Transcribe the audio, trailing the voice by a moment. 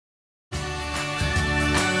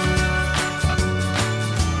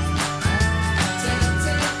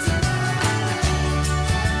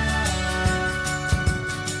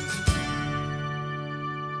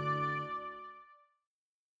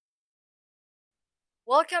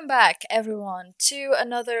Welcome back, everyone, to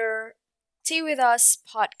another Tea With Us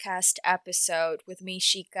podcast episode with me,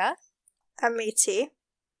 Shika. And me too.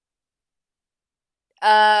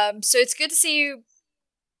 So it's good to see you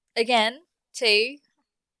again, T,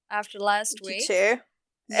 after last You week. too.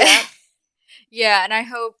 Yeah. Yeah, and I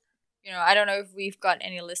hope, I don't know if we've got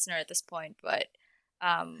any listener at this point, but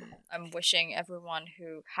I'm wishing everyone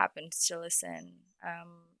who happens to listen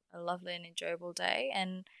a lovely and enjoyable day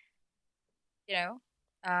and,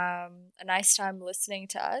 a nice time listening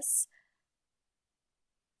to us.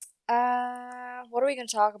 What are we going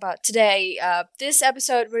to talk about today? This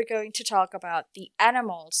episode, we're going to talk about the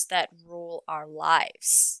animals that rule our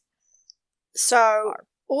lives. So,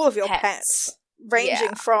 all of your pets. pets, ranging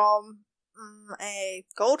Yeah. from a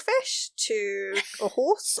goldfish to a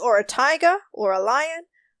horse or a tiger or a lion,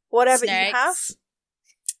 whatever you have.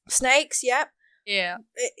 Snakes, yep. Yeah.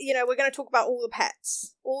 We're going to talk about all the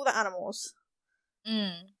pets, all the animals.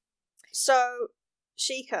 Mm. So,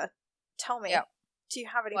 Shika, tell me, Yep. do you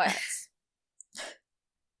have any What? pets?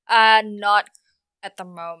 Not at the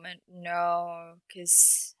moment, no,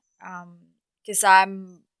 because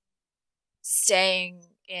I'm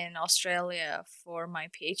staying in Australia for my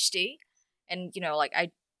PhD, and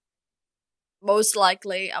I most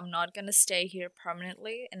likely I'm not gonna stay here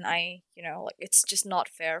permanently, and it's just not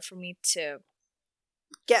fair for me to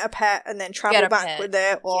Get a pet and then travel back pet. with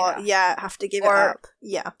it, or have to give it Or up.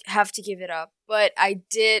 Yeah. have to give it up. But I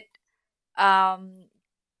did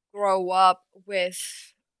grow up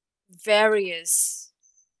with various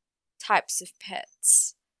types of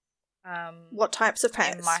pets. What types of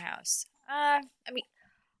pets? In my house? I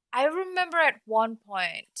remember at one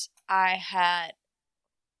point I had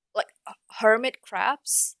hermit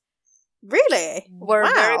crabs. Really? Were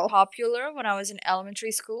Wow. very popular when I was in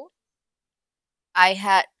elementary school.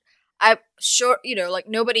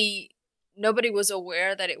 Nobody was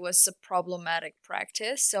aware that it was a problematic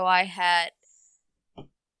practice, so I had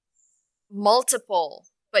multiple,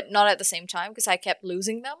 but not at the same time because I kept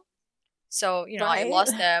losing them. So, I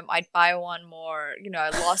lost them, I'd buy one more. I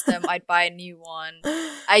lost them, I'd buy a new one.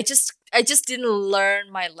 I just didn't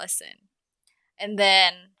learn my lesson. And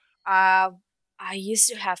then I used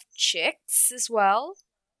to have chicks as well.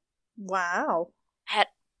 Wow.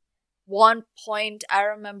 At one point, I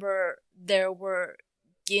remember there were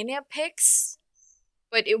guinea pigs,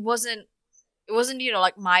 but it wasn't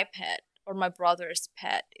like my pet or my brother's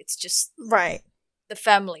pet. It's just Right. the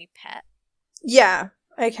family pet. Yeah.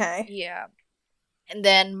 Okay. Yeah. And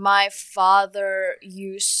then my father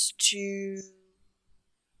used to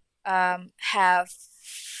have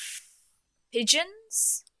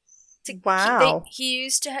pigeons. Wow. He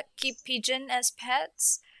used to keep pigeon as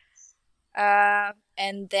pets.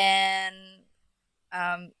 And then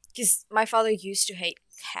because my father used to hate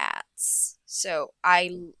cats, so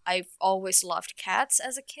I've always loved cats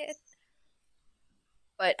as a kid,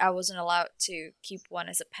 but I wasn't allowed to keep one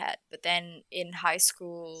as a pet. But then in high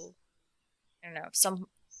school, I don't know,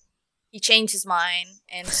 he changed his mind,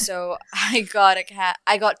 and so I got a cat.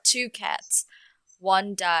 I got two cats.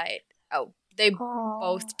 One died. Oh, they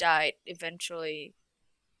both died eventually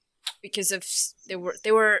because of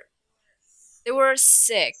they were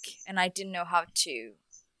sick, and I didn't know how to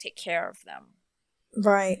take care of them.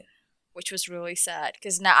 Right. Which was really sad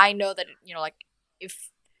because now I know that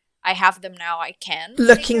if I have them now, I can.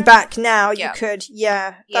 Looking back now, you could.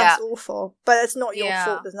 Yeah, that's awful. But it's not your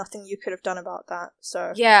fault. There's nothing you could have done about that.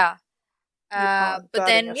 So yeah. But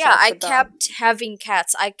then I kept having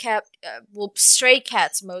cats. I kept stray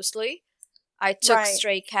cats mostly. I took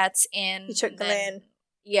stray cats in. You took them in.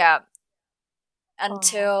 Yeah.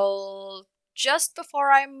 Until just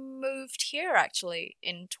before I moved here, actually,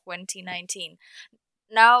 in 2019.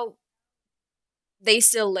 Now, they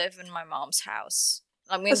still live in my mom's house.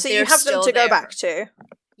 I mean, so you have them to go back to?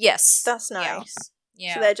 Yes. That's nice.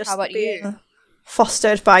 Yeah. So they're just How about being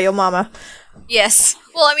fostered by your mama. Yes.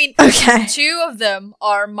 Well, I mean, okay. Two of them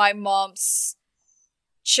are my mom's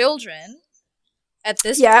children at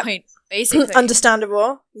this point, basically.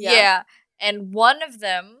 Understandable. Yeah. And one of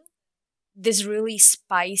them, this really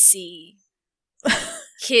spicy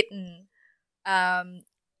kitten,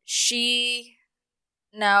 she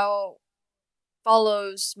now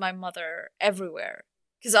follows my mother everywhere.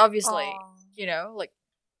 Because obviously,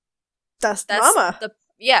 That's mama.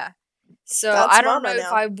 So I don't know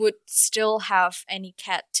if I would still have any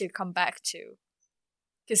cat to come back to.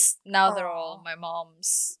 Because now they're all my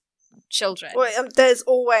mom's children. Well, there's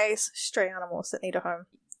always stray animals that need a home.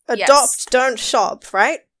 Adopt, don't shop,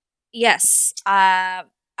 right? Yes,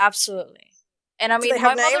 absolutely. And I mean,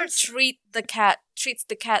 my mother treats the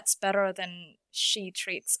cats better than she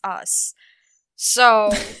treats us. So,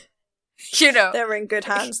 They're in good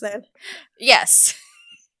hands then. Yes.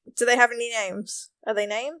 Do they have any names? Are they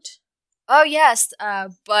named? Oh, yes.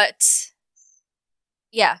 But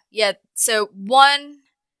yeah. So one,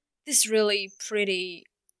 this really pretty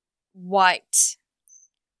white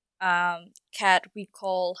cat, we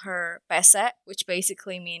call her Besset, which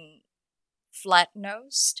basically mean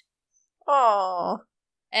flat-nosed. Oh.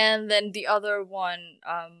 And then the other one,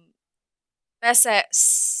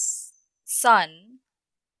 Besset's son,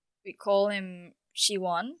 we call him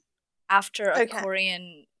Siwon, after a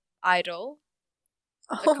Korean idol,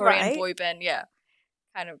 a Korean boy band, yeah,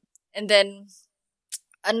 kind of. And then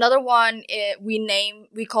another one,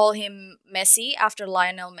 we call him Messi, after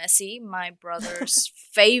Lionel Messi, my brother's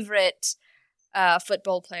favorite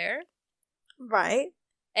football player. Right.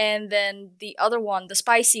 And then the other one, the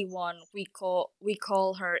spicy one, we call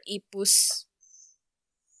her Ipus.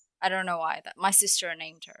 I don't know why that my sister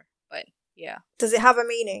named her, but yeah. Does it have a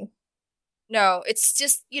meaning? No, it's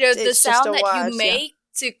just the sound that word, you make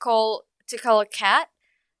to call a cat,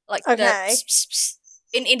 like the pss, pss.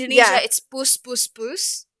 In Indonesia it's pus pus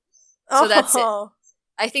pus. So that's it.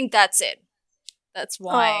 I think that's it. That's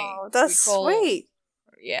why. Oh, that's sweet.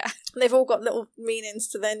 Yeah. They've all got little meanings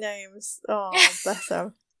to their names. Oh, bless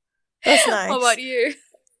them. That's nice. How about you?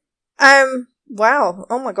 Wow.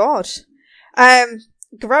 Oh my god.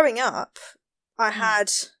 Growing up, I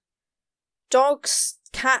had dogs,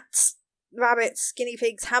 cats, rabbits, guinea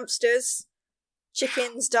pigs, hamsters,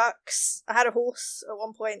 chickens, ducks. I had a horse at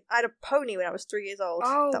one point. I had a pony when I was 3 years old.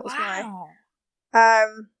 Oh, that was wow.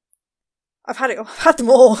 I've had them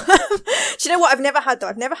all. Do you know what I've never had though?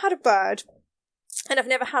 I've never had a bird, and I've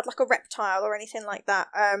never had like a reptile or anything like that.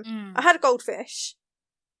 I had a goldfish,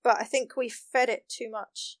 but I think we fed it too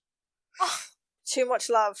much. Oh. Too much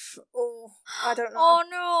love. Oh, I don't know. Oh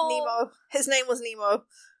no. Nemo. His name was Nemo.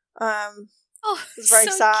 Oh, it was very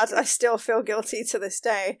so sad. cute. I still feel guilty to this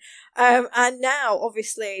day. And now,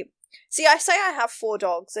 obviously, see, I say I have 4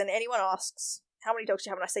 dogs, and anyone asks, how many dogs do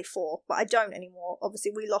you have? And I say 4, but I don't anymore.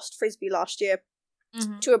 Obviously, we lost Frisbee last year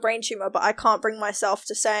to a brain tumour, but I can't bring myself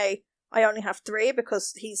to say I only have 3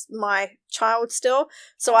 because he's my child still.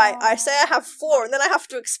 So I say I have 4, and then I have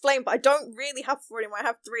to explain, but I don't really have 4 anymore. I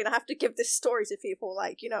have 3, and I have to give this story to people,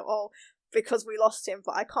 like, because we lost him,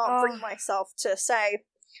 but I can't bring myself to say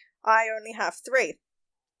I only have 3.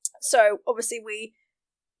 So obviously we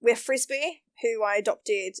have Frisbee, who I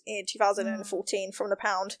adopted in 2014 from the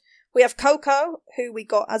pound. We have Coco, who we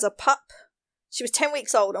got as a pup. She was 10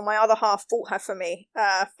 weeks old, and my other half bought her for me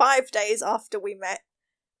 5 days after we met.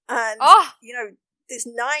 And, it's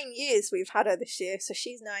 9 years we've had her this year, so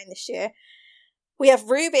she's 9 this year. We have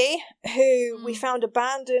Ruby, who we found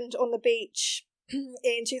abandoned on the beach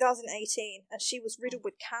in 2018, and she was riddled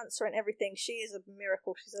with cancer and everything. She is a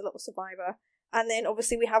miracle. She's a little survivor. And then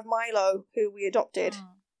obviously we have Milo, who we adopted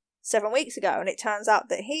 7 weeks ago, and it turns out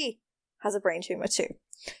that he has a brain tumor too.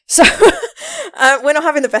 So we're not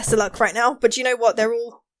having the best of luck right now, but you know what? They're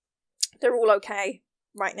all okay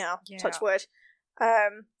right now. Yeah. Touch wood.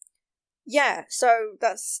 So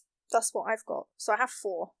that's what I've got. So I have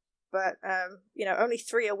 4. But, only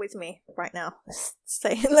 3 are with me right now.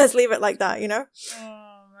 Let's leave it like that, Oh,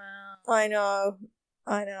 man. I know.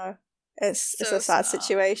 It's a sad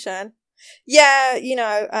situation. Yeah,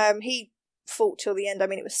 he fought till the end. I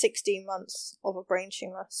mean, it was 16 months of a brain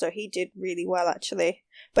tumour, so he did really well, actually.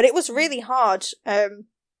 But it was really hard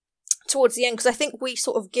towards the end, because I think we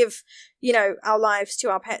sort of give, our lives to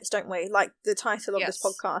our pets, don't we? Like the title of this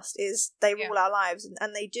podcast is They Rule Our Lives,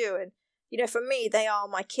 and they do, and for me, they are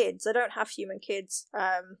my kids. I don't have human kids,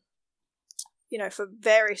 for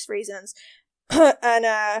various reasons.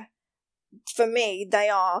 And for me, they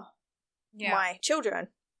are my children.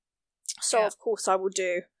 So, of course, I will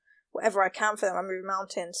do whatever I can for them. I move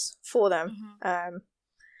mountains for them. But,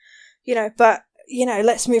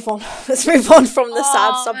 let's move on. Let's move on from the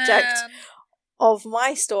sad subject of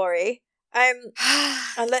my story. And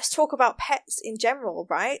let's talk about pets in general,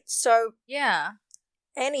 right? So,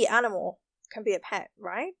 any animal can be a pet,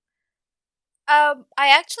 right? I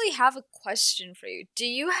actually have a question for you. Do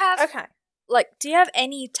you have do you have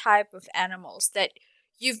any type of animals that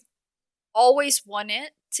you've always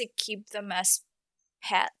wanted to keep them as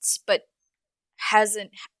pets, but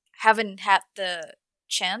haven't had the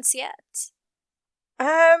chance yet?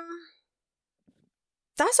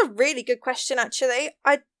 That's a really good question, actually.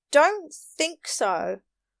 I don't think so.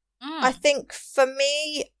 I think for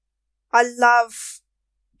me, I love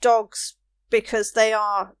dogs because they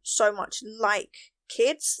are so much like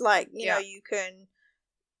kids. Like, you can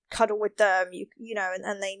cuddle with them, you know,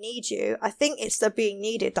 and they need you. I think it's the being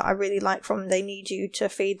needed that I really like from them. They need you to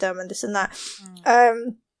feed them and this and that.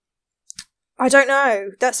 I don't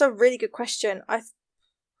know. That's a really good question. I'm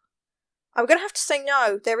going to have to say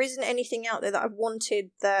no. There isn't anything out there that I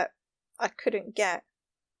wanted that I couldn't get.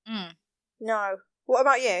 No. What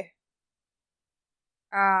about you?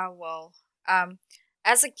 Well,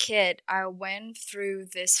 as a kid, I went through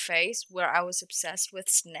this phase where I was obsessed with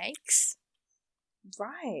snakes.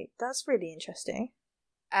 Right. That's really interesting.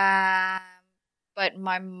 But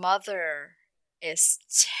my mother is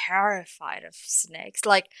terrified of snakes.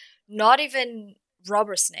 Like, not even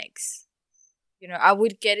rubber snakes. You know, I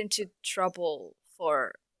would get into trouble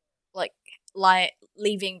for, like,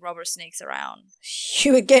 leaving rubber snakes around.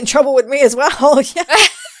 You would get in trouble with me as well. Yeah.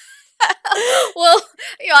 Well,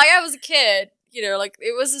 you know, I was a kid. You know, like,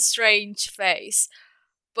 it was a strange phase.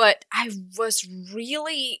 But I was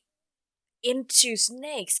really into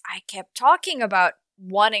snakes. I kept talking about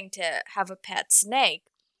wanting to have a pet snake.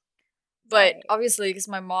 But obviously, because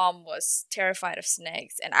my mom was terrified of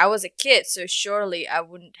snakes, and I was a kid, so surely I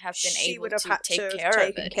wouldn't have been able to take care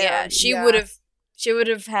of it. Yeah, she would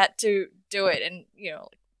have had to do it, and you know,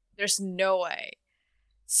 there's no way.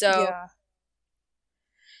 So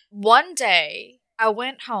one day I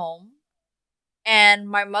went home, and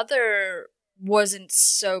my mother wasn't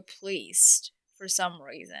so pleased for some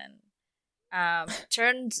reason.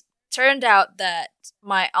 Turned out that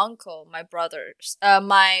my uncle, my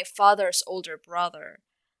father's older brother,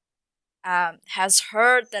 has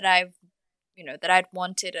heard that I'd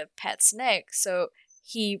wanted a pet snake, so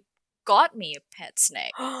he got me a pet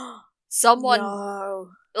snake.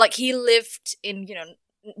 Like, he lived in, you know,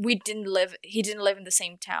 he didn't live in the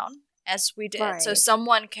same town as we did. Right. So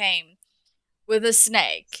someone came with a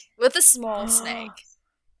small snake,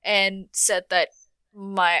 and said that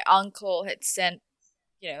my uncle had sent,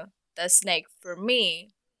 you know, the snake for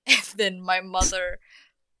me. And then my mother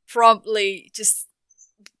promptly just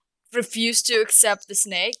refused to accept the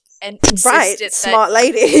snake and insisted smart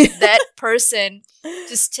lady. that person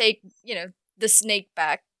just take, you know, the snake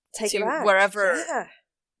back to wherever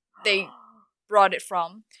they brought it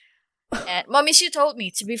from. And mommy, she told me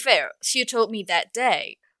that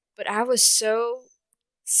day, but I was so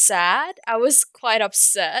sad. I was quite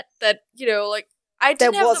upset that, you know, like, I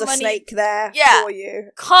didn't have the money. There was a snake there for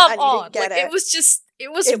you. Come on. Like, it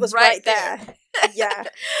was right there. Yeah.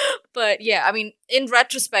 But yeah, I mean, in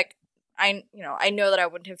retrospect, I know that I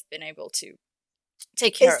wouldn't have been able to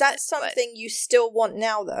take care of it. Is that something you still want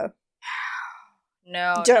now, though?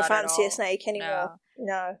 No, you don't fancy a snake anymore?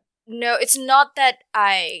 No. No, it's not that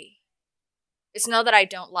I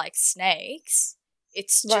don't like snakes.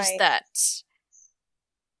 It's just that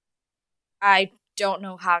I don't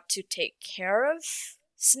know how to take care of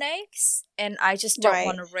snakes, and I just don't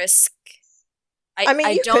want to risk.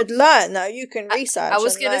 You could learn though. You can research. I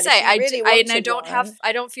was gonna say I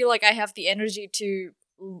don't feel like I have the energy to,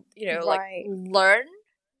 you know, like, learn.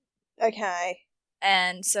 Okay.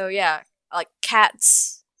 And so yeah, like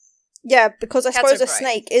cats. Yeah, because I suppose a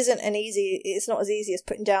snake it's not as easy as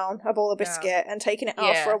putting down a bowl of biscuit and taking it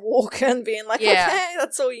out for a walk and being like, okay,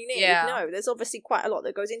 that's all you need. Yeah. No, there's obviously quite a lot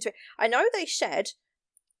that goes into it. I know they shed,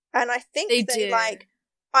 and I think they do. Like,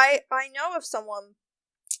 I know of someone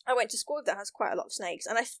I went to school with that has quite a lot of snakes,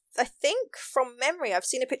 and I think from memory I've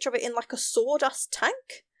seen a picture of it in like a sawdust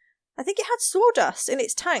tank. I think it had sawdust in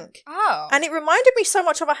its tank. Oh. And it reminded me so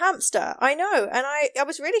much of a hamster. I know. And I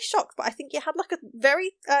was really shocked, but I think it had like a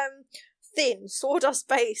very thin sawdust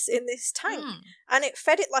base in this tank. And it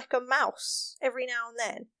fed it like a mouse every now and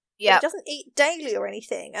then. Yeah. It doesn't eat daily or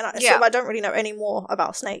anything. And I don't really know any more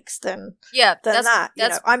about snakes than that. You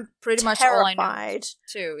know, I'm pretty much all I know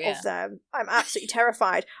too, of them. I'm absolutely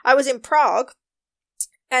terrified. I was in Prague,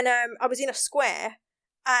 and I was in a square,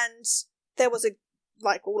 and there was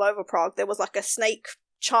like all over Prague, there was like a snake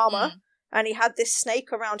charmer, and he had this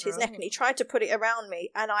snake around his neck, and he tried to put it around me,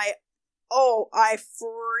 and I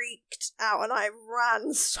freaked out, and I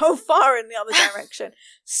ran so far in the other direction.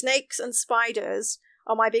 Snakes and spiders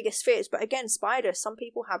are my biggest fears, but again, spiders, some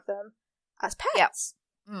people have them as pets.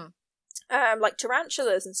 Like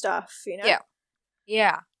tarantulas and stuff, you know?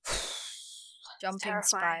 Yeah. Jumping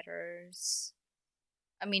spiders.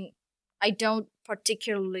 I mean, I don't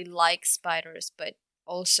particularly like spiders, but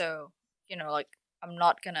also, you know, like, I'm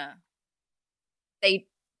not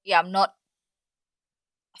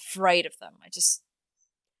afraid of them. I just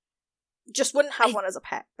wouldn't have one as a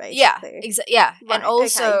pet, basically. Yeah, exactly. Yeah, right, and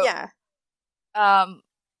also,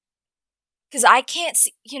 because I can't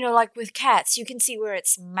see, you know, like with cats, you can see where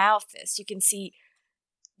its mouth is. You can see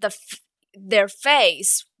their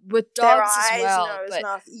face with Their dogs eyes, as well, nose, but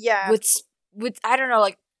mouth. Yeah. with I don't know,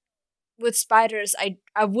 like with spiders,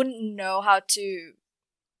 I wouldn't know how to.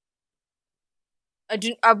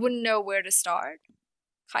 I wouldn't know where to start.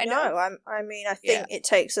 I mean, I think it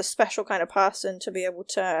takes a special kind of person to be able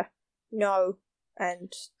to know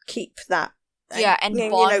and keep that. And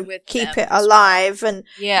bond with keep them it alive, well. And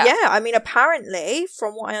I mean, apparently,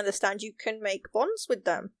 from what I understand, you can make bonds with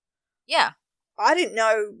them. Yeah, I didn't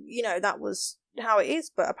know, that was how it is,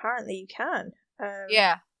 but apparently you can.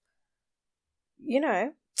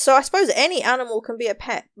 So I suppose any animal can be a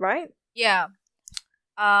pet, right? Yeah.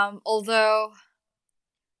 Although,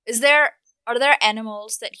 are there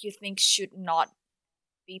animals that you think should not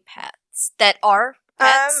be pets that are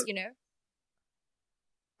pets?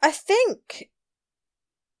 I think,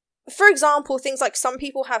 for example, things like some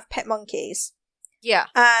people have pet monkeys. Yeah.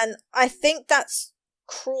 And I think that's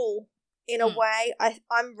cruel in a way.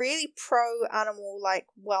 I'm really pro animal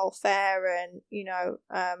welfare and,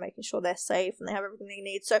 making sure they're safe and they have everything they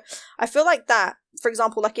need. So I feel like that, for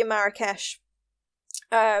example, like in Marrakesh,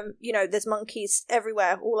 there's monkeys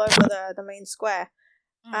everywhere, all over the main square.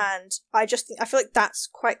 And I feel like that's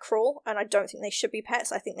quite cruel, and I don't think they should be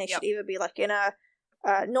pets. I think they should either be like in a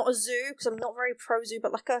not a zoo, because I'm not very pro zoo,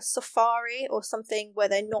 but like a safari or something where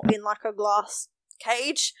they're not in like a glass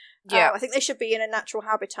cage. I think they should be in a natural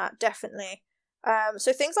habitat, definitely.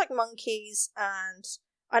 So things like monkeys, and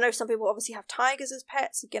I know some people obviously have tigers as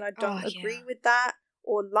pets. Again, I don't agree with that.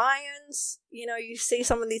 Or lions, you see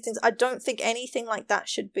some of these things. I don't think anything like that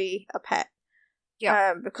should be a pet.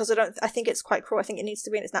 Yeah. Because I think it's quite cruel. I think it needs to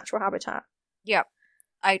be in its natural habitat. Yeah.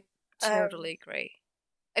 I totally agree.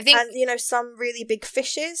 I think, and some really big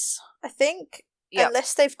fishes, I think,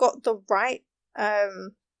 unless they've got the right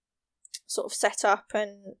sort of setup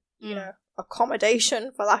and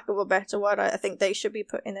accommodation, for lack of a better word, I think they should be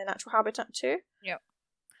put in their natural habitat too. Yeah.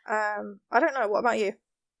 I don't know. What about you?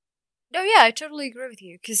 No, yeah, I totally agree with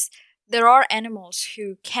you, because there are animals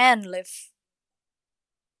who can live,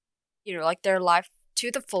 like their life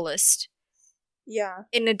to the fullest. Yeah.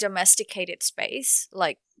 In a domesticated space,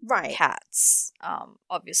 like cats,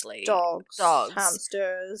 obviously. Dogs.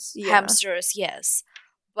 Hamsters. Yeah. Hamsters, yes.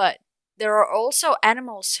 But there are also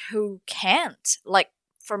animals who can't. Like,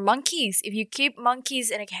 for monkeys, if you keep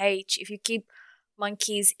monkeys in a cage, if you keep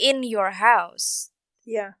monkeys in your house,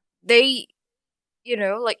 they,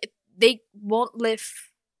 they won't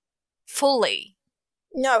live fully.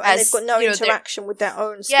 No, and they've got no interaction with their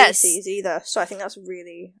own species either. So I think that's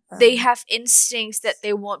really... they have instincts that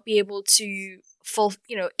they won't be able to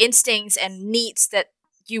instincts and needs that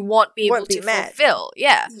you won't be able to fulfill.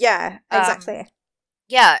 Yeah. Yeah, exactly.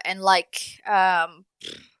 And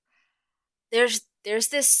there's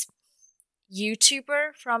this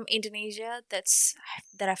YouTuber from Indonesia that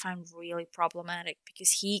I find really problematic,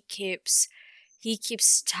 because he keeps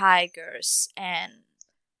tigers and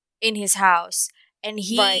in his house, and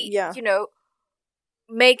he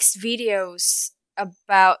makes videos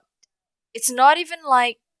about, it's not even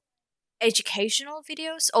like educational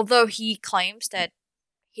videos, although he claims that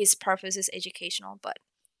his purpose is educational, but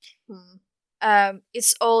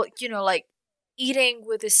it's all like eating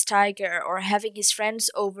with his tiger or having his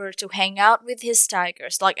friends over to hang out with his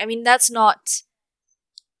tigers. Like, I mean, that's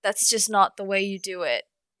just not the way you do it.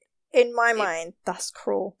 In my mind, that's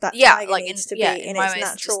cruel. That tiger needs to be in its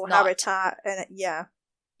natural habitat, and yeah.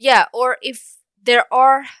 Or if there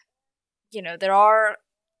are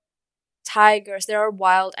tigers, there are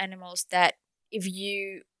wild animals that if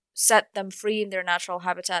you set them free in their natural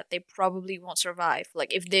habitat, they probably won't survive.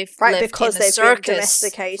 Like if they've lived in a circus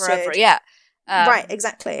forever, right,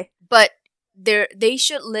 exactly. But they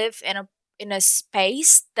should live in a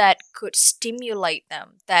space that could stimulate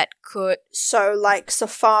them, that could... So, like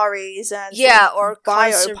safaris and or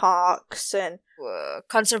bioparks and...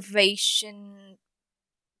 conservation...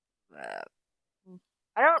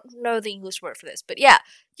 I don't know the English word for this, but yeah,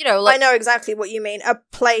 like... I know exactly what you mean. A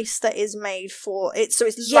place that is made for it, so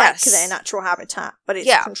it's like their natural habitat, but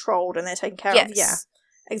it's controlled and they're taken care of. Yeah,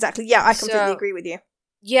 exactly. Yeah, I completely agree with you.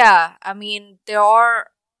 Yeah, I mean, there are...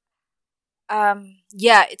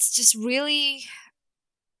 it's just really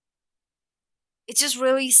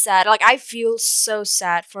sad. Like, I feel so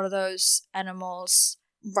sad for those animals.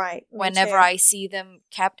 Right. Whenever I see them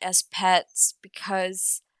kept as pets,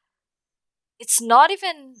 because it's not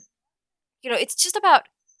even, it's just about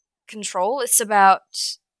control. It's about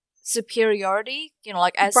superiority.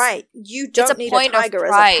 Like, as right. You don't need a tiger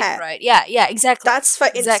as a pet. Right. Yeah, exactly. That's for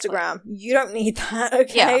Instagram. You don't need that,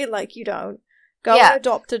 okay? Yeah. Like, you don't. Go and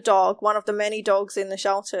adopt a dog, one of the many dogs in the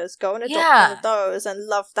shelters. Go and adopt one of those and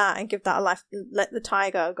love that and give that a life. Let the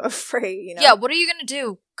tiger go free, you know? Yeah, what are you going to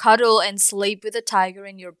do? Cuddle and sleep with a tiger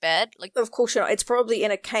in your bed? Like, of course you're not. It's probably in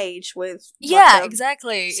a cage with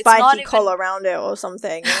exactly. Spiky collar around it or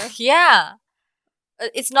something. You know? Yeah.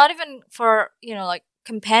 It's not even for, like,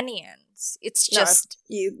 companions. It's just...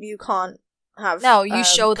 No, you can't have you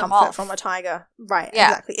show them comfort off from a tiger. Right,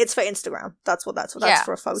 exactly. It's for Instagram. That's for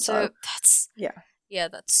a photo. So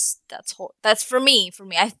that's for me.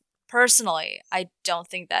 I personally, I don't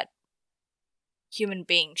think that human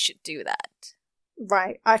beings should do that.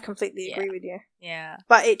 Right, I completely agree with you. Yeah.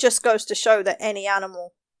 But it just goes to show that any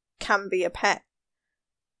animal can be a pet.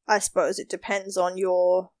 I suppose it depends on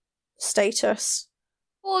your status.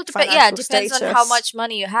 Well, it depends on how much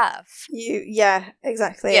money you have.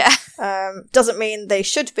 Exactly. Yeah. Doesn't mean they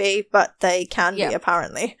should be, but they can be,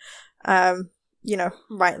 apparently.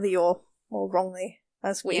 Rightly or wrongly,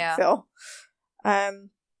 as we feel. I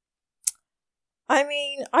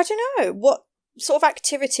mean, I don't know. What sort of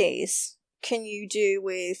activities can you do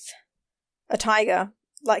with a tiger,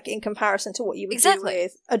 like in comparison to what you would do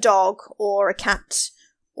with a dog or a cat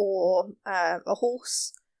or a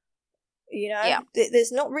horse? You know,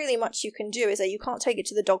 there's not really much you can do, is there? You can't take it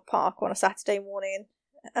to the dog park on a Saturday morning,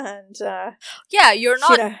 and you're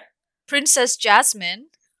not Princess Jasmine,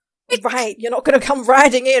 right? You're not going to come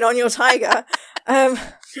riding in on your tiger.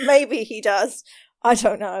 Maybe he does. I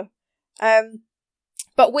don't know.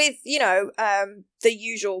 But with the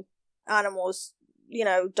usual animals,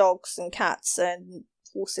 dogs and cats and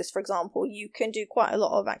horses, for example, you can do quite a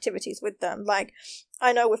lot of activities with them. Like,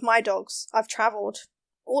 I know with my dogs, I've travelled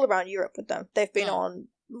all around Europe with them. They've been on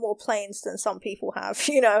more planes than some people have.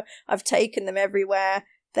 I've taken them everywhere.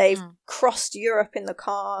 They've crossed Europe in the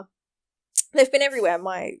car. They've been everywhere,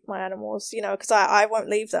 my animals, because I won't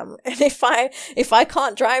leave them. And if I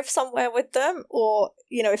can't drive somewhere with them, or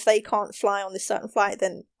if they can't fly on this certain flight,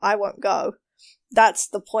 then I won't go. That's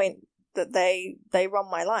the point that they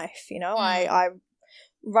run my life. I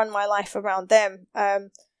run my life around them.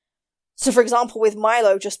 So, for example, with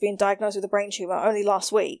Milo just being diagnosed with a brain tumour only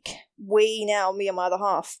last week, me and my other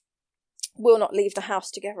half, will not leave the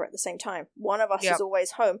house together at the same time. One of us is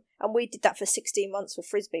always home. And we did that for 16 months with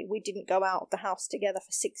Frisbee. We didn't go out of the house together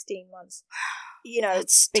for 16 months.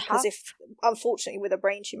 That's because tough. Unfortunately, with a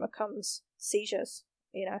brain tumour comes seizures,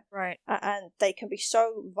 Right. And they can be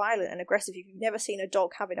so violent and aggressive. If you've never seen a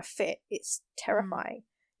dog having a fit, it's terrifying.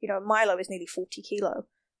 Milo is nearly 40 kilo.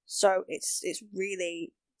 So it's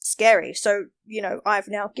really scary. So, I've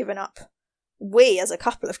now given up, we as a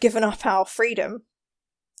couple have given up our freedom,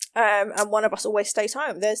 and one of us always stays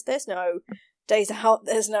home. There's no days out,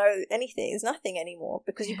 there's no anything, there's nothing anymore,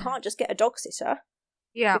 because you can't just get a dog sitter,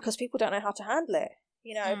 because people don't know how to handle it.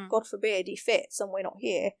 God forbid he fits and we're not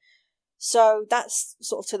here. So that's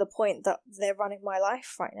sort of to the point that they're running my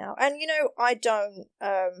life right now. And I don't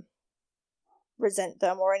resent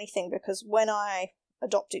them or anything, because when I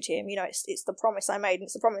adopted him, it's the promise I made, and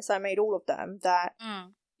it's the promise I made all of them, that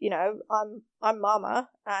I'm mama,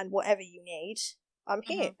 and whatever you need, I'm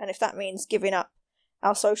here. And if that means giving up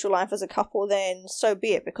our social life as a couple, then so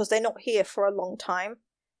be it, because they're not here for a long time.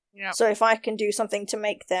 So if I can do something to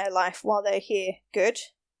make their life while they're here good,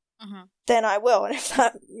 then I will. And if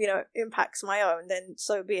that impacts my own, then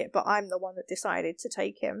so be it. But I'm the one that decided to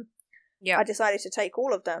take him. I decided to take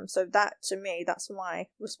all of them. So that, to me, that's my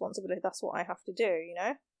responsibility. That's what I have to do,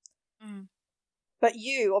 But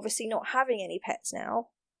you, obviously not having any pets now,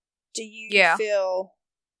 do you feel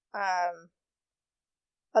a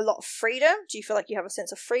lot of freedom? Do you feel like you have a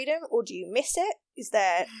sense of freedom, or do you miss it?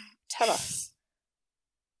 Tell us.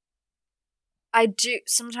 I do.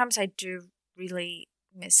 Sometimes I do really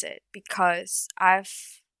miss it, because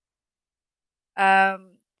I've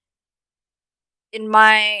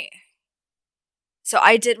so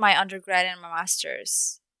I did my undergrad and my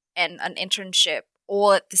master's and an internship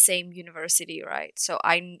all at the same university, right? So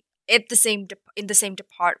I'm in the same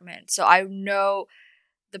department. So I know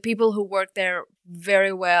the people who work there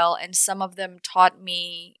very well, and some of them taught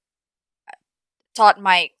my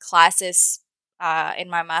classes in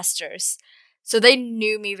my master's. So they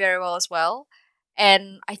knew me very well as well.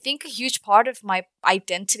 And I think a huge part of my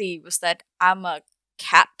identity was that I'm a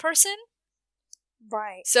cat person.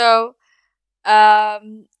 Right. So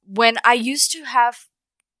when I used to have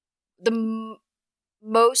the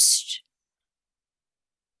most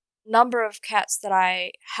number of cats that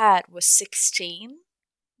I had was 16.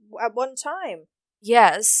 At one time?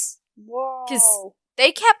 Yes. Whoa. Because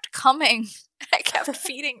they kept coming. I kept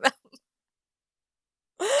feeding them.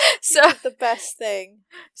 So the best thing.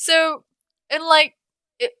 So, and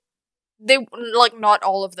they like not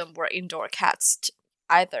all of them were indoor cats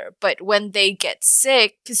either. But when they get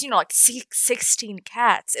sick, because like 16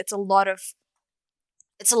 cats, it's a lot of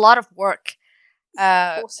work.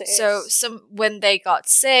 Of course it So is. some when they got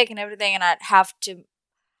sick and everything, and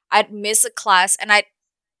I'd miss a class, and I,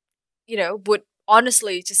 would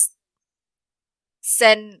honestly just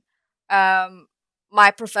send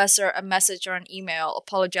my professor a message or an email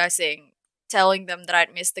apologizing, telling them that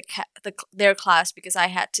I'd missed their class because I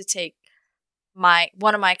had to take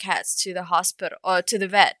one of my cats to the hospital or to the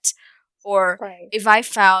vet, or Right. if I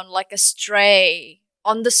found like a stray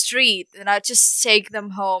on the street, then I'd just take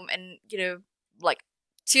them home and like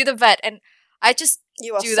to the vet, and I just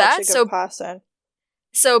You are do such that. a good person.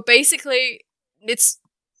 So basically, it's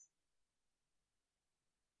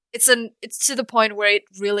to the point where it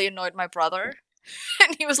really annoyed my brother.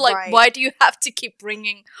 And he was like, Right. why do you have to keep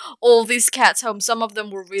bringing all these cats home? Some of them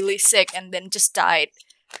were really sick and then just died,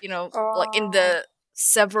 like in the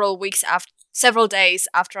several days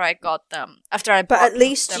after I got them. After I But brought at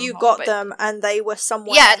least them you home. got But them and they were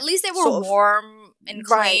somewhere. yeah, at least they were sort of- warm and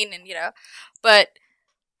Right. clean, and but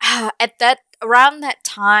around that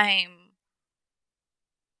time,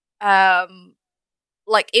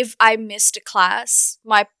 like if I missed a class,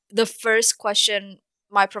 the first question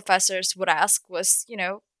my professors would ask was,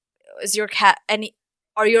 are your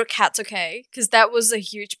cats okay? Because that was a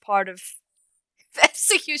huge part of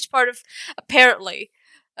apparently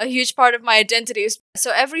a huge part of my identity.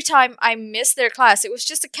 So every time I missed their class, it was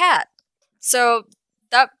just a cat. So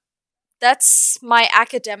that's my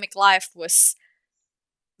academic life was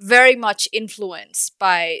very much influenced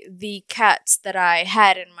by the cats that I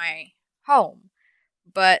had in my home.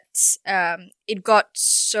 But it got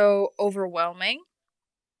so overwhelming.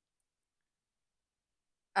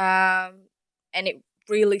 And it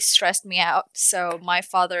really stressed me out. So my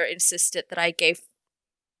father insisted that I gave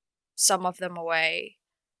some of them away.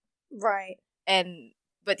 Right.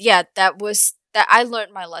 But yeah, that I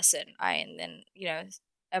learned my lesson. And then,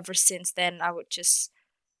 ever since then I would just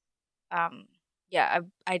I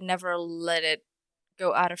never let it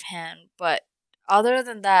go out of hand. But other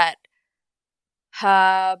than that,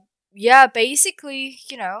 basically,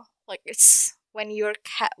 like it's when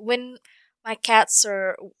my cats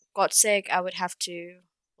got sick, I would have to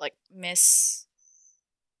like miss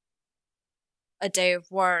a day of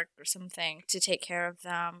work or something to take care of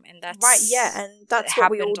them, and that's right. Yeah, and that's what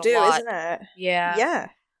we all do, isn't it? Yeah. Yeah.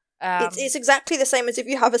 It's exactly the same as if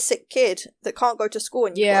you have a sick kid that can't go to school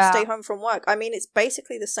and you've got to stay home from work. I mean, it's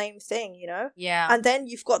basically the same thing, Yeah. And then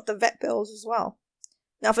you've got the vet bills as well.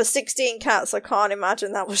 Now, for 16 cats, I can't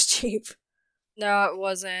imagine that was cheap. No, it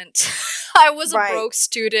wasn't. I was Right. a broke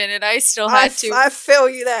student, and I still had to. I feel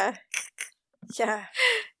you there. Yeah.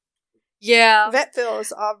 Yeah. Vet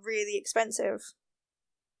bills are really expensive.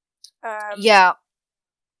 Yeah.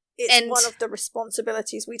 It's one of the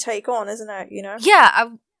responsibilities we take on, isn't it? Yeah.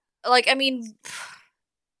 I mean,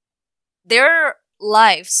 their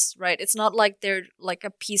lives, right? It's not like they're like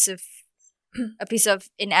a piece of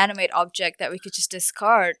inanimate object that we could just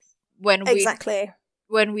discard. When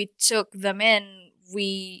we took them in,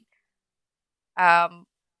 we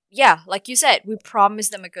like you said, we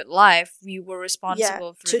promised them a good life. We were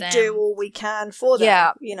responsible for them. To do all we can for them.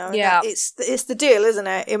 Yeah. It's the deal, isn't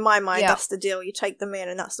it? In my mind, Yeah. that's the deal. You take them in,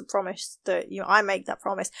 and that's the promise that I make that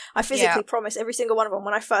promise. I physically promise every single one of them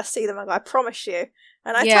when I first see them. I go, I promise you,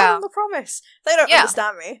 and I tell them the promise. They don't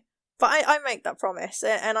understand me, but I make that promise,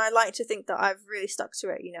 and I like to think that I've really stuck to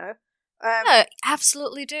it. Yeah,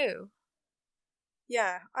 absolutely do.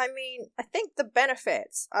 Yeah, I mean, I think the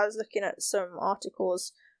benefits. I was looking at some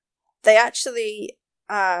articles. They actually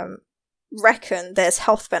reckon there's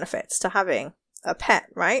health benefits to having a pet,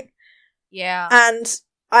 right? Yeah. And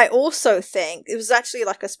I also think it was actually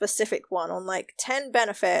like a specific one on like 10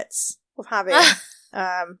 benefits of having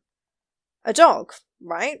a dog,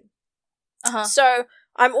 right? Uh-huh. So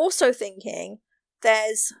I'm also thinking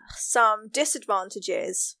there's some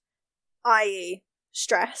disadvantages, i.e.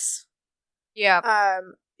 stress. Yeah.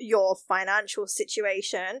 Your financial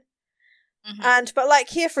situation. Mm-hmm. But like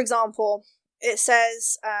here, for example, it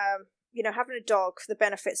says, having a dog, the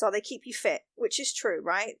benefits are they keep you fit, which is true,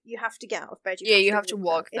 right? You have to get out of bed. You have to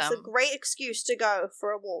walk them. It's a great excuse to go for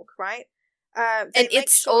a walk, right? And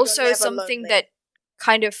it's also something that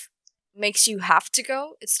kind of makes you have to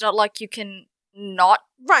go. It's not like you can not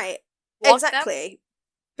walk exactly. them.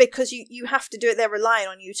 Because you have to do it. They're relying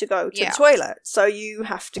on you to go to the toilet, so you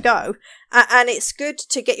have to go. And it's good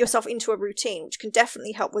to get yourself into a routine, which can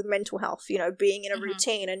definitely help with mental health, being in a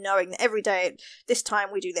routine and knowing that every day, this time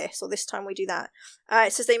we do this, or this time we do that.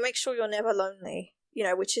 It says they make sure you're never lonely.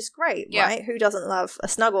 which is great, Yeah. right? Who doesn't love a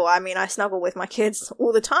snuggle? I mean, I snuggle with my kids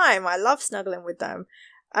all the time. I love snuggling with them.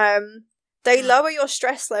 They lower your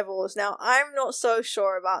stress levels. Now, I'm not so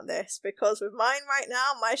sure about this because with mine right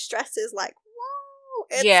now, my stress is like, whoa,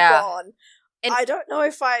 it's gone. And I don't know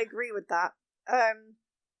if I agree with that.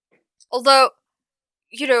 Although,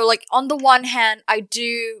 like, on the one hand, I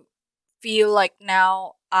do feel like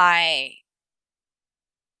now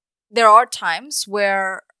there are times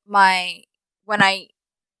where when I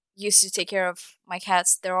used to take care of my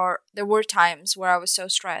cats, there were times where I was so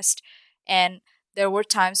stressed, and there were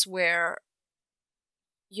times where,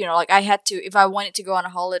 like, I had to, if I wanted to go on a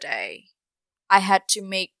holiday, I had to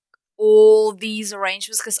make all these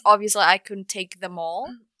arrangements because obviously I couldn't take them all.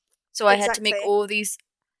 So I had to make all these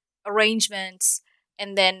arrangements,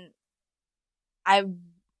 and then I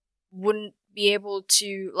wouldn't be able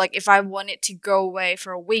to, like, if I wanted to go away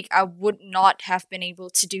for a week, I would not have been able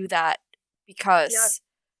to do that because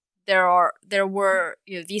there were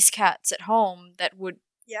these cats at home that would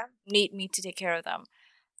need me to take care of them.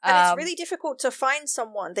 And it's really difficult to find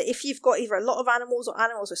someone that, if you've got either a lot of animals or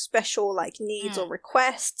animals with special like needs or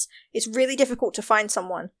requests, it's really difficult to find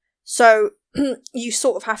someone. So you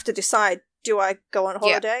sort of have to decide, do I go on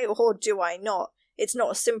holiday or do I not? It's not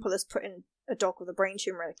as simple as putting a dog with a brain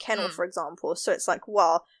tumor in a kennel, for example. So it's like,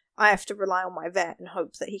 well, I have to rely on my vet and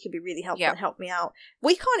hope that he can be really helpful and help me out.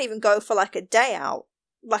 We can't even go for like a day out,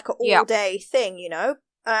 like an all-day thing,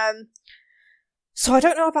 So I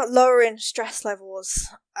don't know about lowering stress levels.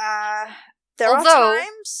 There are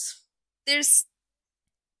times.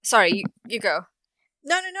 Sorry, you go.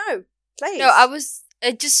 No, please. No,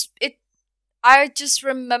 I just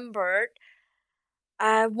remembered.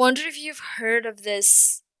 I wonder if you've heard of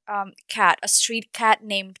this cat, a street cat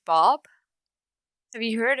named Bob. Have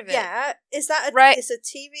you heard of it? Yeah, is that it's a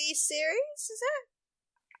TV series? Is it?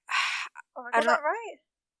 I got that right.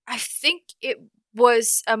 I think it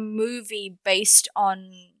was a movie based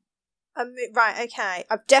on. Right, okay.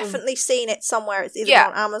 I've definitely seen it somewhere. It's either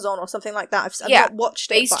on Amazon or something like that. I've not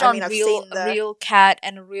watched it, but I've seen a real cat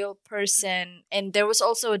and a real person. And there was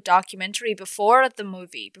also a documentary before the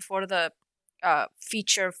movie, before the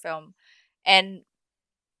feature film. And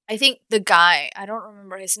I think the guy, I don't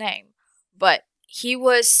remember his name, but he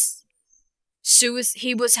was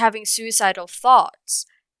having suicidal thoughts.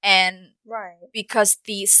 And because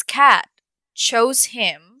this cat chose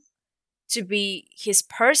him to be his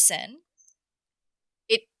person,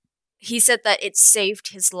 he said that it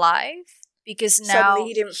saved his life because now suddenly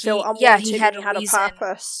he didn't feel unwanted. He had a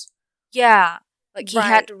purpose. Yeah, like he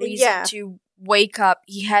had a reason to wake up.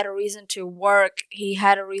 He had a reason to work. He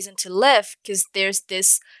had a reason to live because there's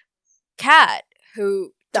this cat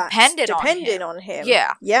who depended on him.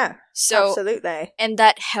 Yeah. So absolutely, and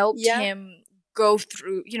that helped him go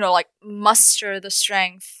through, like muster the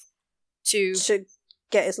strength to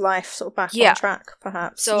get his life sort of back on track,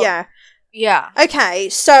 perhaps. So yeah. Okay,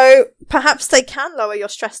 so perhaps they can lower your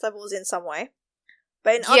stress levels in some way,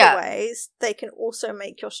 but in other ways, they can also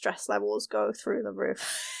make your stress levels go through the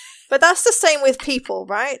roof. But that's the same with people,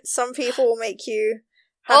 right? Some people will make you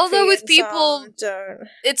happy. Although with people, don't.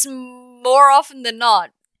 It's more often than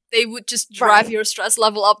not, they would just drive your stress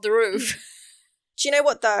level up the roof. Do you know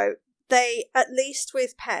what, though? They, at least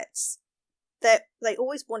with pets, they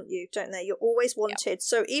always want you, don't they? You're always wanted. Yep.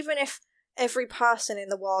 So even if every person in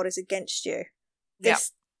the world is against you,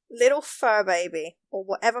 this little fur baby, or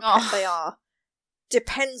whatever pet they are,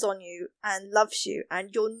 depends on you and loves you, and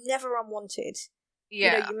you're never unwanted.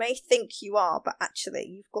 Yeah. You may think you are, but actually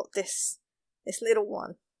you've got this little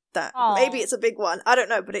one that maybe it's a big one. I don't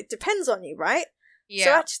know, but it depends on you, right? Yeah.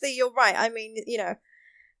 So actually you're right. I mean,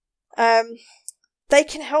 they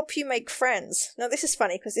can help you make friends. Now this is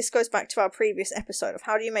funny because this goes back to our previous episode of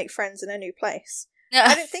how do you make friends in a new place.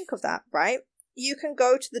 I didn't think of that, right? You can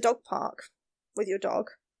go to the dog park with your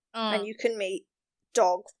dog and you can meet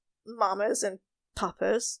dog mamas and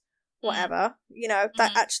papas, whatever.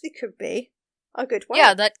 That actually could be a good way.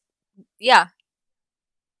 Yeah.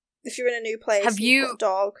 If you're in a new place, you've got a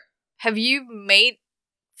dog. Have you made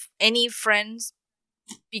any friends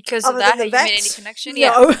because of that? Have you made any connection?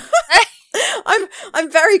 No. Yeah. I'm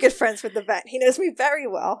very good friends with the vet. He knows me very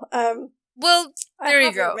well. Well, there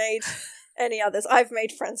you go. I haven't made any others. I've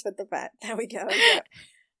made friends with the vet. There we go. Yeah.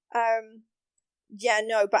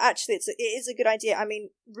 But actually it is a good idea. I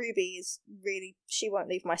mean, Ruby is really, she won't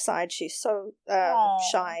leave my side. She's so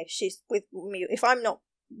shy. She's with me. If I'm not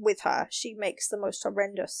with her, she makes the most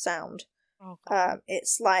horrendous sound.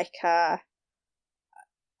 It's like a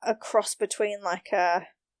cross between like a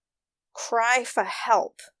cry for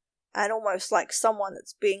help and almost like someone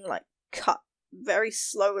that's being like cut very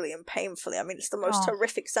slowly and painfully. I mean, it's the most Oh.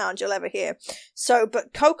 horrific sound you'll ever hear. So,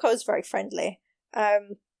 but Coco's very friendly.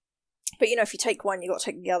 But you know, if you take one, you got to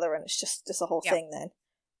take the other, and it's just a whole Yeah. thing then.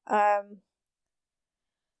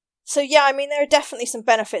 So yeah, I mean, there are definitely some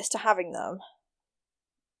benefits to having them.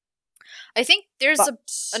 I think there's But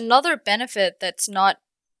another benefit that's not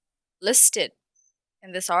listed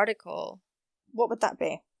in this article. what would that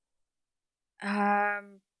be?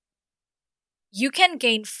 You can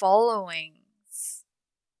gain followings.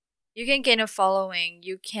 You can gain a following.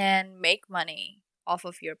 You can make money off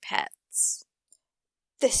of your pets.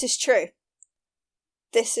 This is true.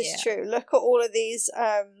 This is true. Look at all of these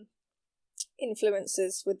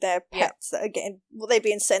influencers with their pets that are getting, well, they're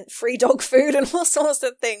being sent free dog food and all sorts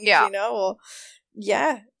of things, you know? Or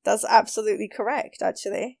that's absolutely correct,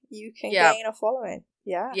 actually. You can gain a following.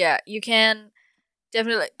 Yeah. Yeah, you can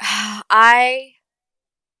definitely. I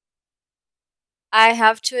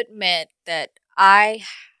have to admit that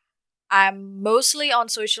I'm mostly on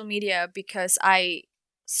social media because I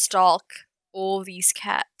stalk all these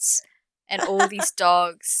cats and all these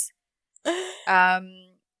dogs.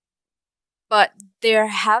 But there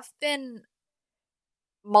have been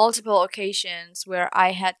multiple occasions where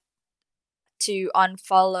I had to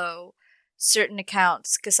unfollow certain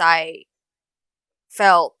accounts because I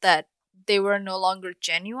felt that they were no longer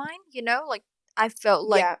genuine, you know? Like, I felt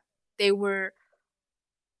like they were,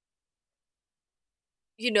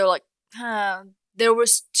 you know, like, there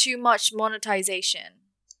was too much monetization.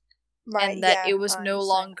 Right, and that it was no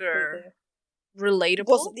longer relatable. It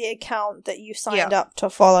wasn't the account that you signed up to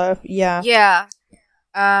follow. Yeah. Yeah.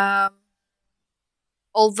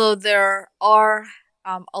 Although there are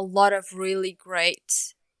a lot of really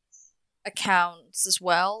great accounts as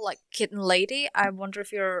well, like Kitten Lady. I wonder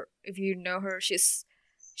if you know her. She's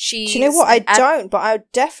Do you know what? I don't, but I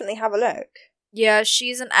would definitely have a look. Yeah,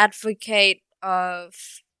 she's an advocate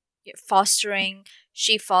of fostering.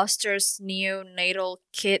 She fosters neonatal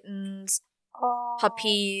kittens,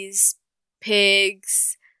 puppies,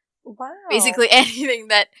 pigs. Wow. Basically anything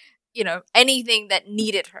that, anything that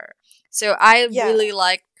needed her. So I really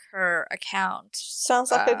like her account.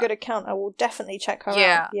 Sounds like a good account. I will definitely check her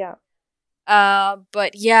out. Yeah.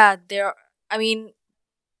 But yeah, because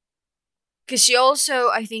she also,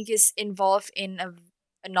 I think, is involved in a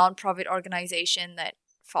non-profit organization that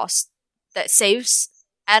saves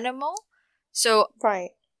animal. So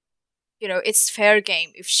it's fair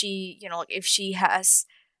game if she, if she has,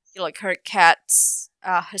 her cats,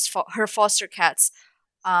 her foster cats,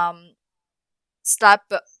 slap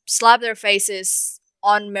their faces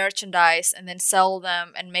on merchandise and then sell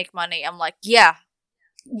them and make money. I'm like,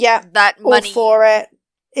 that money all for it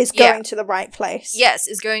is going to the right place. Yes,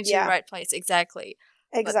 is going to the right place. Exactly.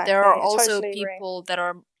 But there are also people that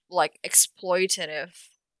are like exploitative.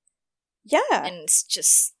 Yeah. And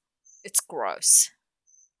it's gross.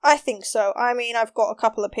 I think so. I mean, I've got a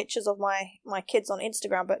couple of pictures of my kids on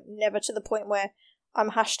Instagram, but never to the point where I'm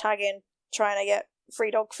hashtagging trying to get free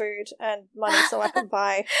dog food and money so I can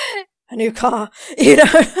buy a new car.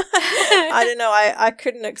 I don't know. I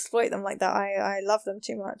couldn't exploit them like that. I love them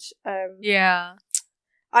too much.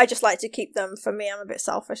 I just like to keep them for me. I'm a bit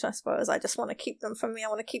selfish, I suppose. I just want to keep them for me. I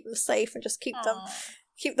want to keep them safe and just keep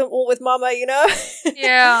them all with mama,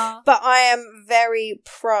 Yeah. But I am very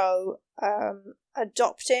pro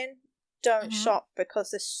adopting. Don't shop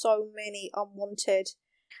because there's so many unwanted.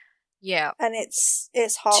 Yeah. And it's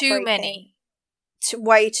heartbreaking. Too many.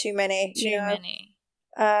 Way too many. Too many.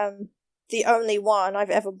 The only one I've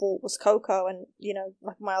ever bought was Coco, and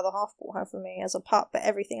like my other half bought her for me as a pup, but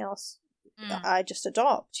everything else I just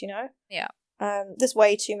adopt. Yeah. There's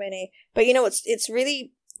way too many. But it's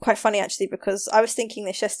really quite funny actually, because I was thinking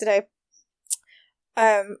this yesterday.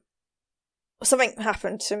 Something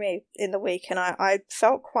happened to me in the week, and I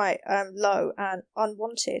felt quite low and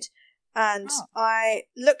unwanted, and I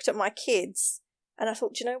looked at my kids, and I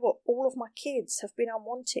thought, do you know what? All of my kids have been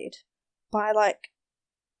unwanted by like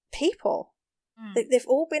people. They've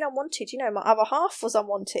all been unwanted. My other half was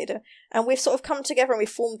unwanted, and we've sort of come together and we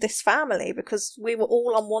formed this family because we were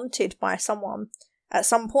all unwanted by someone at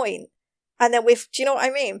some point. And then do you know what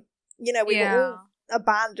I mean? We were all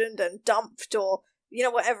abandoned and dumped, or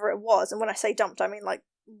whatever it was. And when I say dumped, I mean like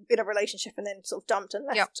in a relationship and then sort of dumped and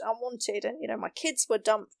left unwanted. And my kids were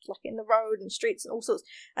dumped like in the road and streets and all sorts.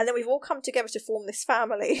 And then we've all come together to form this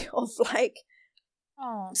family of like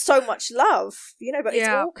so much love, but it's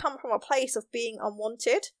all come from a place of being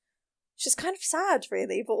unwanted, which is kind of sad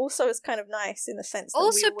really, but also it's kind of nice in the sense that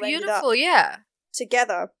also we all beautiful, ended up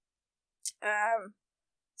together.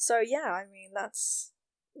 So yeah, I mean that's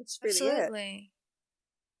really absolutely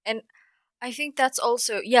it. And I think that's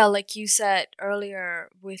also, yeah, like you said earlier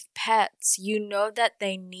with pets, you know that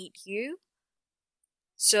they need you.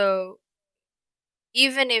 So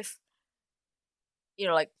even if,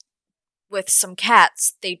 like with some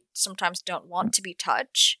cats, they sometimes don't want to be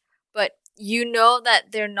touched, but you know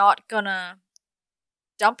that they're not gonna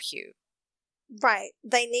dump you. Right.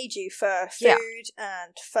 They need you for Yeah. food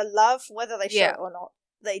and for love, whether they show Yeah. it or not.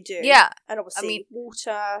 They do. Yeah. And obviously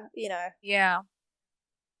water, Yeah.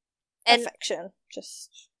 And affection.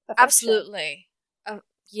 Just affection. absolutely.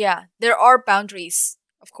 Yeah, there are boundaries,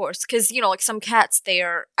 of course, because like some cats,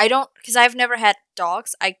 because I've never had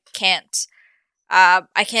dogs. I can't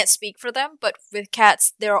speak for them, but with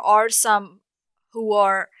cats, there are some who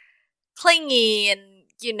are clingy and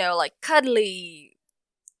like cuddly.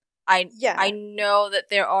 I know that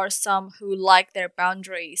there are some who like their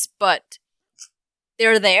boundaries, but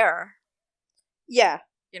they're there. Yeah.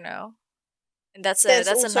 And that's There's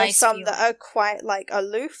a also nice some feeling. that are quite like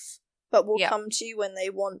aloof, but will come to you when they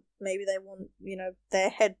want, maybe they want, their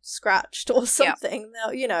head scratched or something.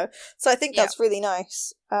 They'll, so I think that's really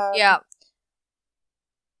nice. Yeah.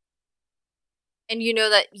 And you know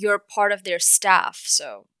that you're part of their staff,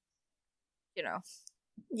 so,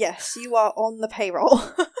 Yes, you are on the payroll.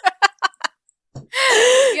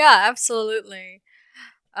 Yeah, absolutely.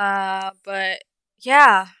 But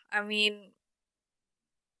yeah, I mean,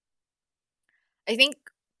 I think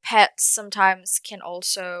pets sometimes can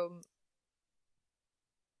also,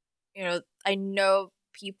 I know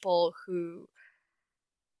people who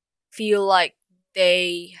feel like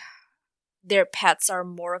their pets are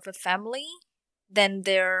more of a family than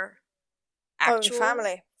their actual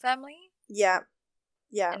family. Yeah.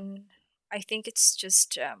 Yeah. And I think it's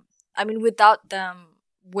just, without them,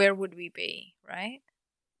 where would we be, right?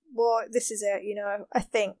 Well, this is it, I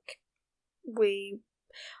think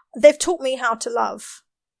they've taught me how to love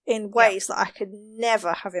in ways that I could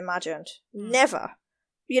never have imagined. Never.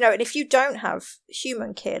 And if you don't have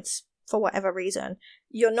human kids, for whatever reason,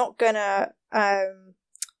 you're not gonna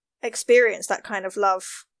experience that kind of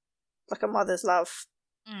love, like a mother's love,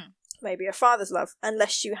 maybe a father's love,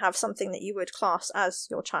 unless you have something that you would class as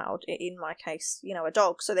your child. In my case, a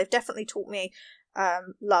dog. So they've definitely taught me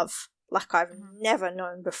love like I've never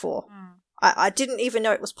known before. I didn't even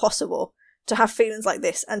know it was possible to have feelings like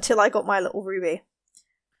this until I got my little Ruby,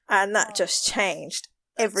 and that just changed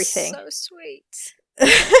everything. So sweet.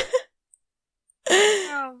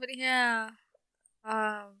 Oh, but yeah.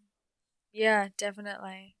 Yeah,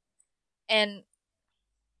 definitely. And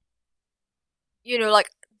like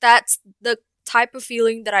that's the type of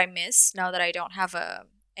feeling that I miss now that I don't have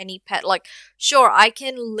any pet. Like, sure, I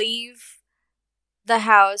can leave the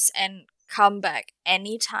house and come back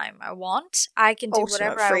anytime I want. I can do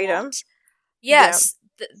Ultimate whatever freedom. I want. Yes,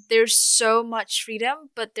 there's so much freedom,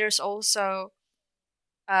 but there's also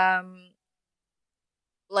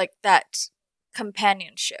like that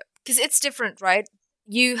companionship, because it's different, right?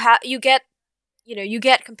 You get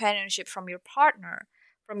companionship from your partner,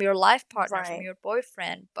 from your life partner, from your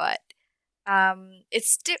boyfriend, but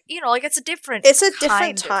it's it's a different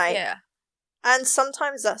type. Yeah. And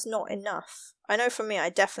sometimes that's not enough. I know for me, I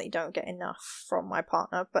definitely don't get enough from my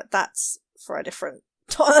partner, but that's for a different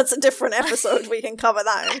episode. We can cover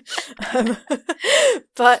that in.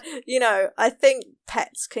 But I think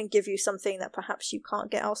pets can give you something that perhaps you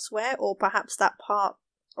can't get elsewhere, or perhaps that part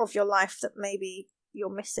of your life that maybe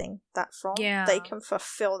you're missing that from. Yeah. They can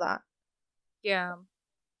fulfill that. Yeah.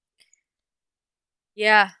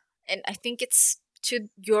 And I think it's to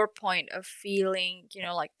your point of feeling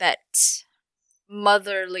like that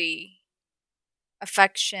motherly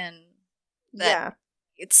affection, that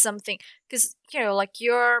it's something, because like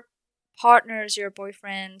your partners, your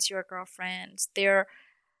boyfriends, your girlfriends, they're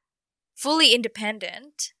fully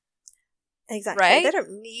independent. Exactly. Right? They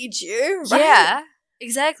don't need you. Right? Yeah,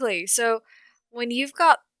 exactly. So when you've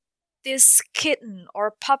got this kitten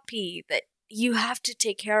or puppy that you have to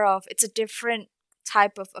take care of, it's a different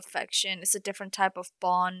type of affection. It's a different type of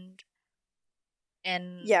bond.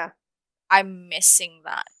 And I'm missing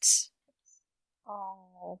that.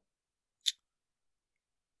 Oh.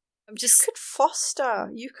 I'm just... You could foster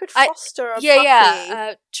a puppy.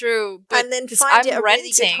 Yeah, true. But and then find it a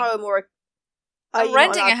really good home, or I'm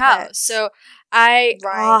renting a house. Pets? So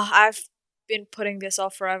I've been putting this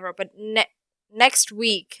off forever. But next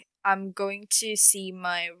week, I'm going to see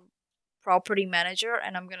my property manager,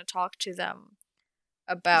 and I'm going to talk to them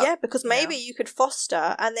about... because maybe you could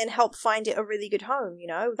foster and then help find it a really good home,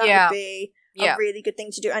 That would be a really good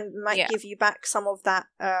thing to do, and might give you back some of that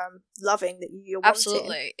loving that you're wanting.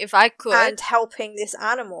 Absolutely. If I could. And helping this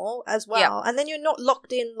animal as well. And then you're not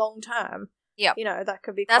locked in long term. Yeah. That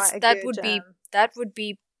could be quite a that would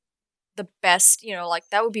be the best, like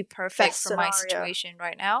that would be perfect best for my scenario. situation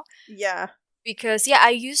right now. Yeah. Because I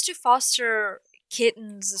used to foster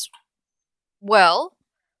kittens as well,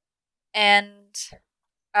 and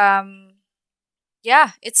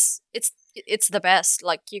it's the best.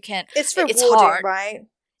 Like you can, It's rewarding, it's hard, right?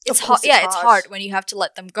 It's hard. Yeah, it's hard when you have to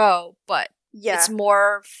let them go, but it's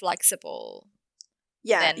more flexible.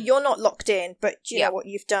 Yeah, you're not locked in, but you Yeah. know what?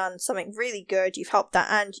 You've done something really good. You've helped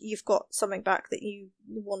that, and you've got something back that you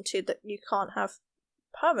wanted that you can't have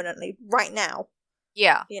permanently right now.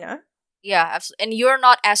 Yeah. Yeah, absolutely. And you're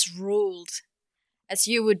not as ruled as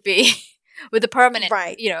you would be with a permanent,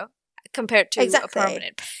 right? Compared to a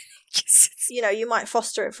permanent. You might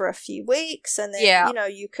foster it for a few weeks, and then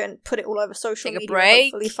you can put it all over social media.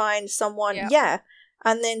 Break. Hopefully, find someone. Yeah.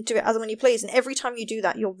 And then do it as and when you please. And every time you do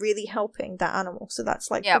that, you're really helping that animal. So that's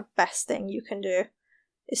like the best thing you can do,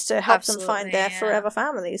 is to help them find their forever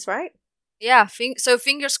families, right? Yeah. So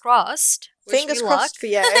fingers crossed. Fingers crossed for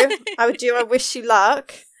you. I wish you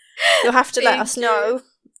luck. You'll have to let us know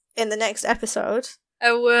in the next episode.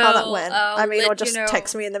 I will. How that went. Or just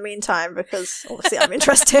text me in the meantime, because obviously I'm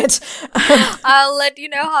interested. I'll let you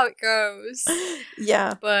know how it goes.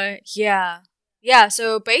 Yeah. But yeah.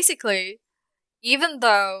 So basically, even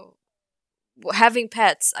though having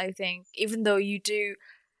pets, I think, even though you do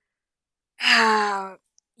have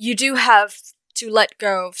to let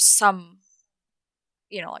go of some,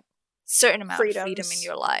 like certain amount of freedom in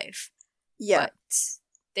your life. Yeah. But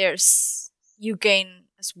you gain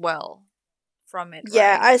as well from it.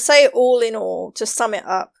 Yeah, right? I say all in all, to sum it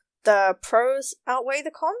up, the pros outweigh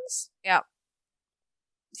the cons. Yeah.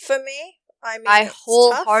 For me, I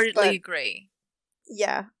wholeheartedly agree.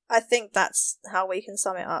 Yeah, I think that's how we can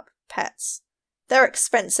sum it up. Pets. They're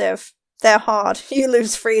expensive. They're hard. You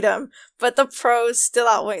lose freedom. But the pros still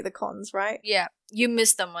outweigh the cons, right? Yeah. You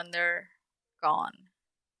miss them when they're gone.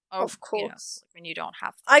 Of course. When you don't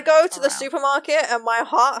have them I go to around. the supermarket and my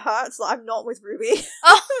heart hurts that I'm not with Ruby.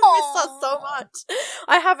 Oh. I miss her so much.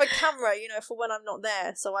 I have a camera, for when I'm not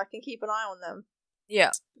there, so I can keep an eye on them.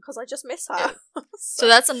 Yeah. Because I just miss her. Yeah. So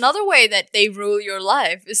that's another way that they rule your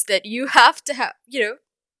life, is that you have to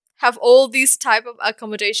have all these type of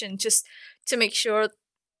accommodation just to make sure,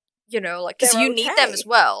 because you need them as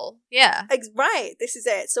well. Yeah. Right. This is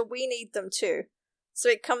it. So we need them too. So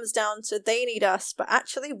it comes down to they need us, but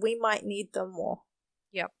actually we might need them more.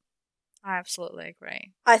 Yep. I absolutely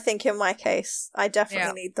agree. I think in my case, I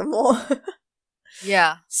definitely need them more.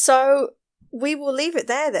 Yeah. So we will leave it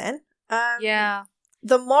there then. Yeah.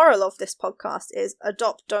 The moral of this podcast is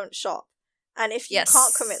adopt, don't shop. And if you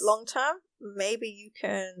can't commit long term, maybe you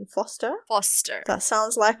can foster. That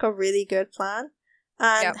sounds like a really good plan.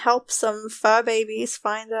 And help some fur babies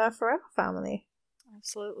find a forever family.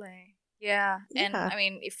 Absolutely. Yeah. And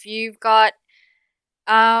if you've got,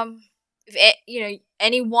 if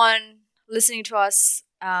anyone listening to us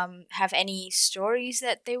have any stories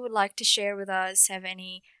that they would like to share with us, have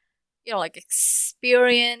any, like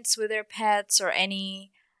experience with their pets, or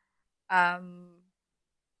any,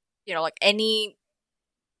 like any,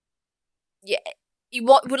 you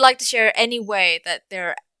would like to share any way that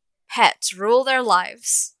their pets rule their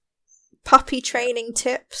lives. Puppy training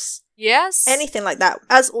tips. Yes. Anything like that.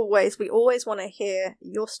 As always, we always want to hear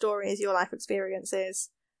your stories, your life experiences,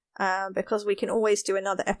 because we can always do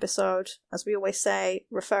another episode, as we always say,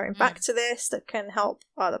 referring back to this, that can help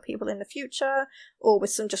other people in the future, or with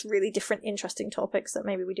some just really different, interesting topics that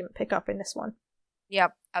maybe we didn't pick up in this one.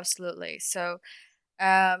 Yep, absolutely. So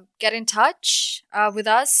get in touch with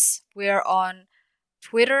us. We're on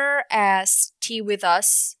Twitter as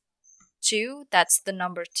TWithUs2. That's the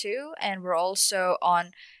number 2. And we're also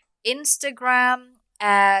on Instagram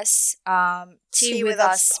as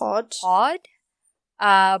TWithUsPod.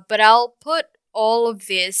 But I'll put all of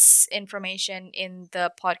this information in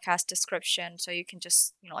the podcast description, so you can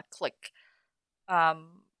just click the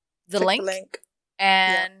link.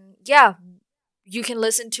 And you can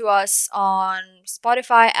listen to us on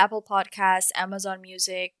Spotify, Apple Podcasts, Amazon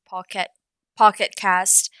Music, Pocket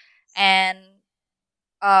Cast, and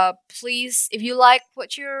please, if you like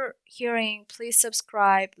what you're hearing, please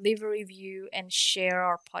subscribe, leave a review, and share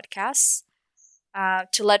our podcasts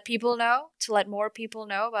to let more people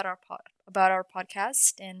know about our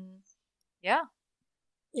podcast. And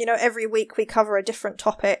every week we cover a different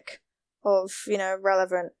topic of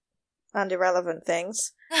relevant and irrelevant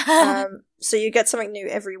things. So you get something new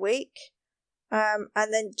every week, and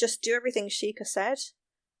then just do everything Shika said,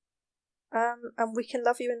 and we can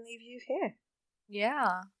love you and leave you here.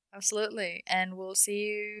 Yeah, absolutely. And we'll see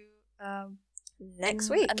you next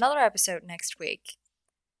week. Another episode next week.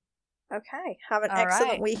 Okay. Have an All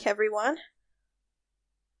excellent right. week, everyone.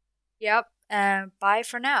 Yep. Bye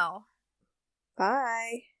for now.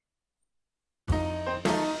 Bye.